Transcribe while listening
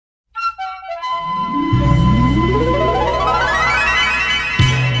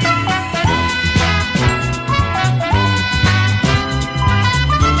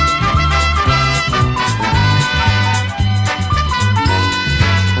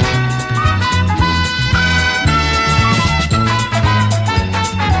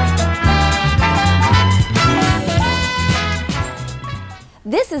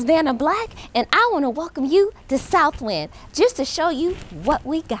Savannah Black, and I want to welcome you to Southwind, just to show you what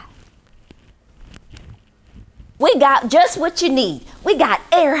we got. We got just what you need. We got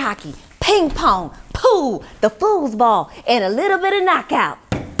air hockey, ping pong, pool, the foosball, and a little bit of knockout.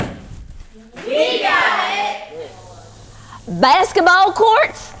 We got it! Basketball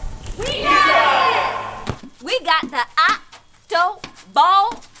courts. We got it! We got the octo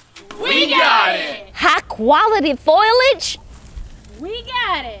ball. We got it! High quality foliage. We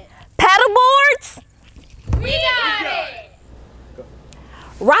got it! Paddle boards. We got it!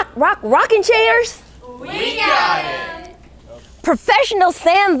 Rocking chairs. We got it! Professional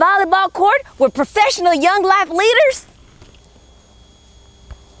sand volleyball court with professional young life leaders.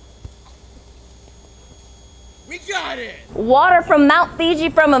 We got it! Water from Mount Fiji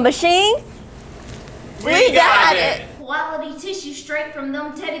from a machine. We got it! Quality tissue straight from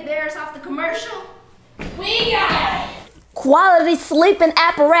them teddy bears off the commercial. We got it! Quality sleeping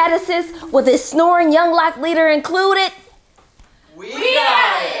apparatuses with a snoring young life leader included. We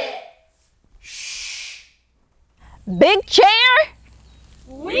got it! Big chair.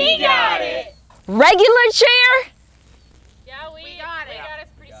 We got it! Regular chair. Yeah, we got it. We got a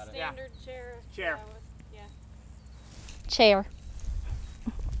pretty standard chair. Chair. Yeah. Chair.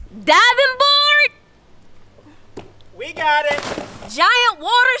 Diving board. We got it! Giant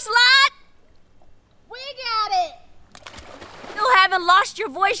water slide. We got it! Still haven't lost your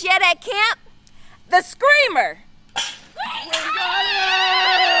voice yet at camp? The Screamer. We got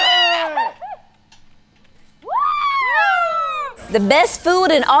it! The best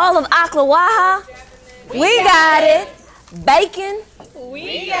food in all of Ocklawaha. We got it. Bacon.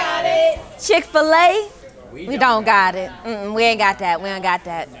 We got it! Chick-fil-A. We don't got it. We ain't got that. We ain't got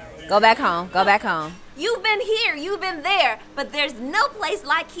that. Go back home. Go back home. You've been here. You've been there. But there's no place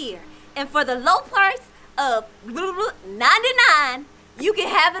like here. And for the low price of $99, you can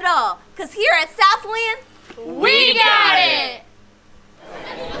have it all. Because here at Southwind, We got it!